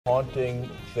haunting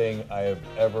thing I have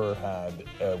ever had,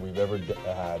 we've ever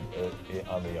had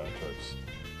on the Young Turks.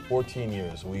 14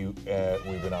 years we've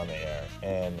been on the air,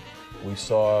 and we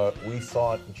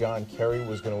thought John Kerry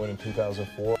was going to win in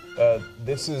 2004.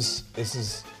 This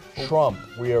is Trump.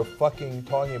 We are fucking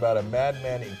talking about a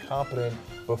madman, incompetent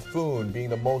buffoon being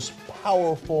the most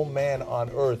powerful man on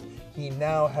earth. He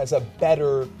now has a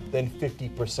better than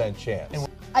 50% chance.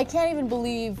 I can't even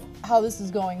believe how this is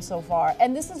going so far,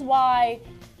 and this is why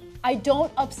I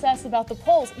don't obsess about the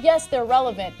polls. Yes, they're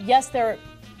relevant. Yes, they're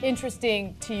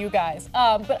interesting to you guys.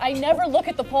 But I never look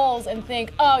at the polls and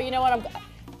think, oh, you know what?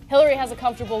 Hillary has a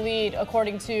comfortable lead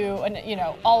according to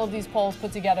all of these polls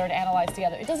put together and analyzed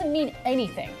together. It doesn't mean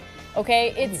anything.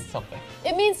 Okay? It means something.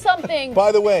 It means something.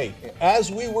 By the way,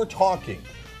 as we were talking,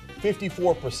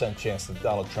 54% chance that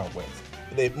Donald Trump wins.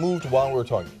 They moved while we were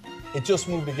talking. It just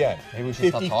moved again. Maybe we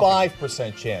should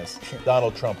 55% chance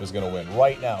Donald Trump is going to win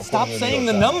right now. Stop saying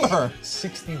the number.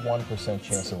 61%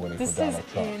 chance of winning for Donald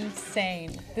Trump. This is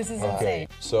insane. This is Okay, insane.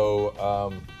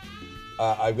 so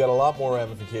I've got a lot more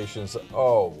ramifications.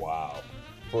 Oh, wow.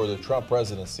 For the Trump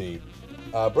presidency,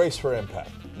 brace for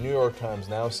impact. New York Times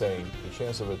now saying the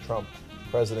chance of a Trump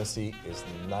presidency is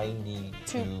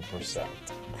 92%.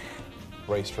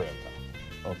 Brace for impact.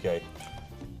 Okay.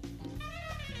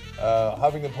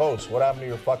 Huffington Post, what happened to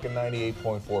your fucking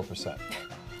 98.4%?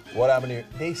 What happened to your,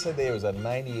 they said there was a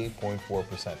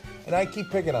 98.4%. And I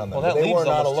keep picking on them. Well, that they leaves were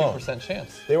not almost alone. 2%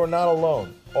 chance. They were not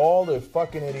alone. All the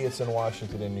fucking idiots in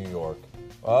Washington and New York.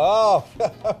 Oh,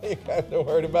 you guys are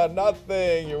worried about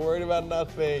nothing. You're worried about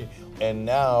nothing. And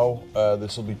now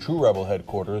this will be true rebel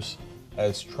headquarters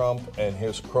as Trump and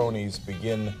his cronies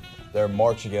begin their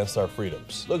march against our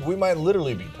freedoms. Look, we might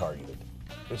literally be targeted.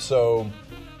 So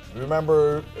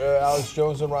remember Alex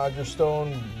Jones and Roger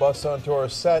Stone bust onto our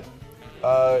set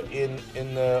in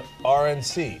the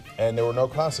RNC, and there were no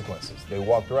consequences. They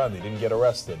walked around. They didn't get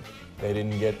arrested. They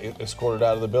didn't get escorted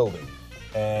out of the building,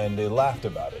 and they laughed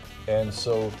about it. And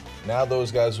so now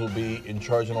those guys will be in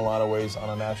charge in a lot of ways on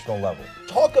a national level.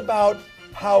 Talk about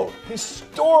how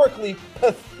historically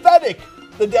pathetic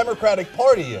the Democratic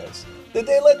Party is. That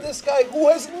they let this guy who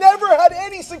has never had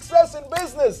any success in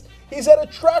business, he's had a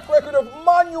track record of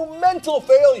monumental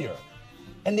failure,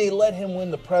 and they let him win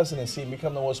the presidency and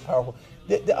become the most powerful.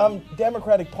 The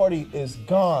Democratic Party is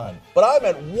gone. But I'm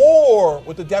at war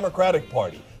with the Democratic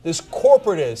Party, this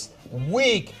corporatist,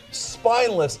 weak,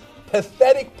 spineless,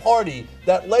 pathetic party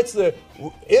that lets the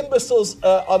imbeciles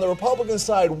on the Republican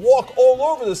side walk all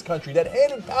over this country, that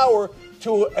handed power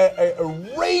to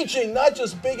a raging, not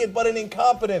just bigot, but an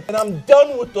incompetent. And I'm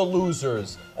done with the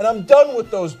losers. And I'm done with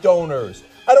those donors.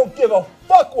 I don't give a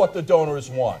fuck what the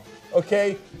donors want.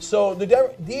 Okay? So the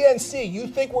DNC, you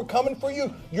think we're coming for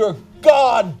you? You're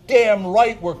goddamn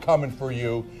right we're coming for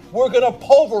you. We're going to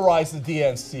pulverize the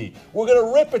DNC. We're going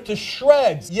to rip it to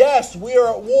shreds. Yes, we are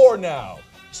at war now.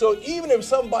 So even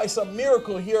if by some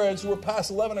miracle here, as we're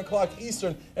past 11 o'clock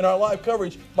Eastern in our live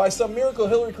coverage, by some miracle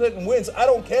Hillary Clinton wins, I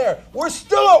don't care. We're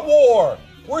still at war.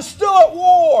 We're still at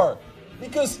war.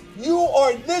 Because you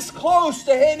are this close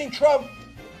to handing Trump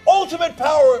ultimate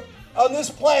power on this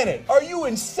planet. Are you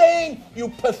insane, you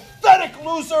pathetic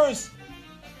losers?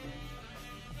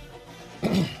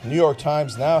 New York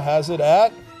Times now has it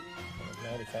at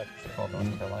 95%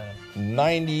 North Carolina.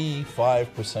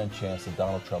 95% chance that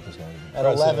Donald Trump is going to be At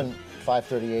president. 11,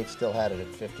 538 still had it at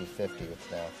 50-50.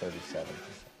 It's now 37%.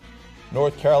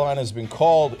 North Carolina has been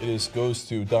called. It goes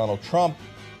to Donald Trump.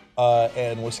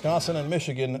 And Wisconsin and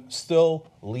Michigan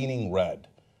still leaning red.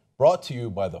 Brought to you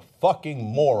by the fucking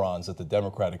morons at the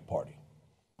Democratic Party.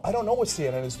 I don't know what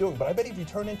CNN is doing, but I bet if you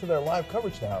turn into their live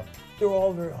coverage now, they're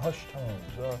all very hushed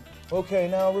tones. Okay,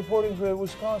 now reporting for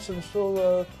Wisconsin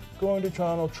still going to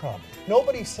Donald Trump.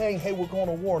 Nobody's saying, hey, we're going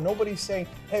to war. Nobody's saying,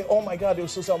 hey, oh my God,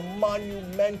 this is a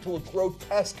monumental,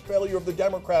 grotesque failure of the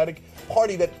Democratic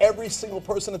Party that every single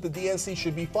person at the DNC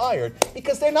should be fired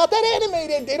because they're not that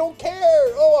animated. They don't care.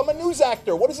 Oh, I'm a news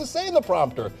actor. What does it say in the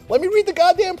prompter? Let me read the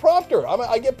goddamn prompter.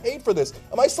 I get paid for this.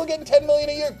 Am I still getting $10 million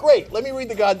a year? Great. Let me read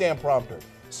the goddamn prompter.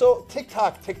 So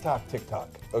TikTok,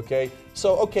 okay?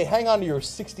 So, okay, hang on to your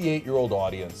 68-year-old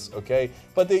audience, okay?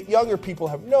 But the younger people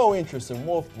have no interest in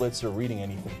Wolf Blitzer reading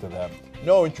anything to them.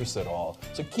 No interest at all.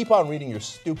 So keep on reading your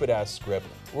stupid-ass script.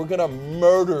 We're gonna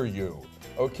murder you,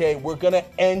 okay? We're gonna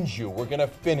end you. We're gonna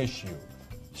finish you.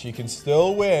 She can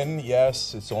still win.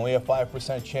 Yes, it's only a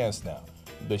 5% chance now.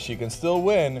 But she can still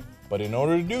win, but in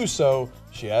order to do so,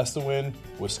 she has to win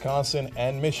Wisconsin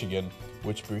and Michigan,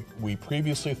 which we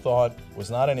previously thought was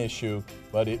not an issue,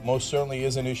 but it most certainly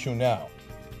is an issue now.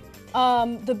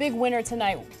 The big winner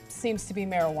tonight, seems to be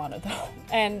marijuana, though,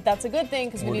 and that's a good thing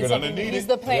because we We're need gonna something to need ease it.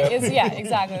 the pain. Yep. Yeah,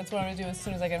 exactly. That's what I'm gonna do as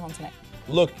soon as I get home tonight.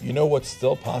 Look, you know what's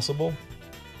still possible?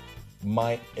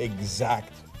 My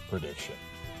exact prediction.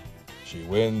 She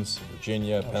wins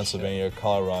Virginia, Pennsylvania,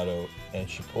 Colorado, and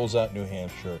she pulls out New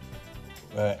Hampshire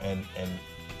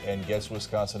and gets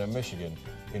Wisconsin and Michigan,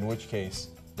 in which case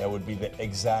that would be the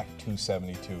exact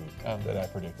 272 that I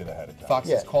predicted ahead of time. Fox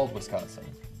Yeah. has called Wisconsin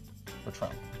for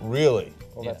Trump. Really?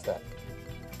 Well, that's that.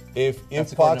 If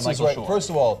That's according Fox to is Michael right, Shore. first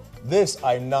of all, this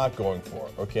I'm not going for,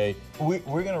 okay? We're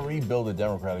going to rebuild the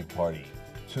Democratic Party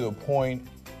to the point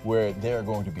where they're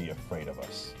going to be afraid of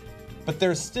us. But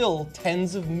there's still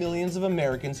tens of millions of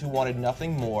Americans who wanted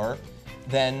nothing more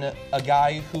than a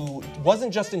guy who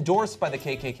wasn't just endorsed by the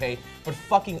KKK, but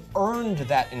fucking earned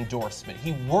that endorsement.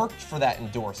 He worked for that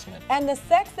endorsement. And the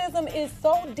sexism is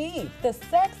so deep. The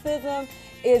sexism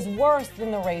is worse than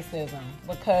the racism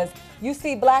because you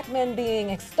see black men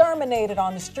being exterminated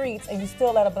on the streets and you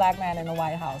still let a black man in the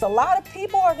White House. A lot of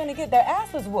people are going to get their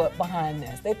asses whooped behind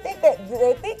this. They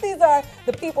think these are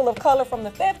the people of color from the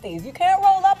 50s. You can't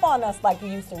roll up on us like you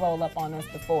used to roll up on us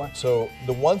before. So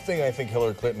the one thing I think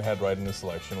Hillary Clinton had right in this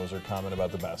election was her comment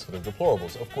about the basket of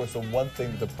deplorables. Of course, the one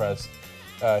thing that the press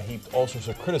heaped all sorts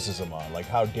of criticism on, like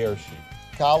how dare she?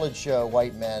 College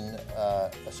white men,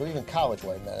 so even college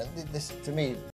white men, and this to me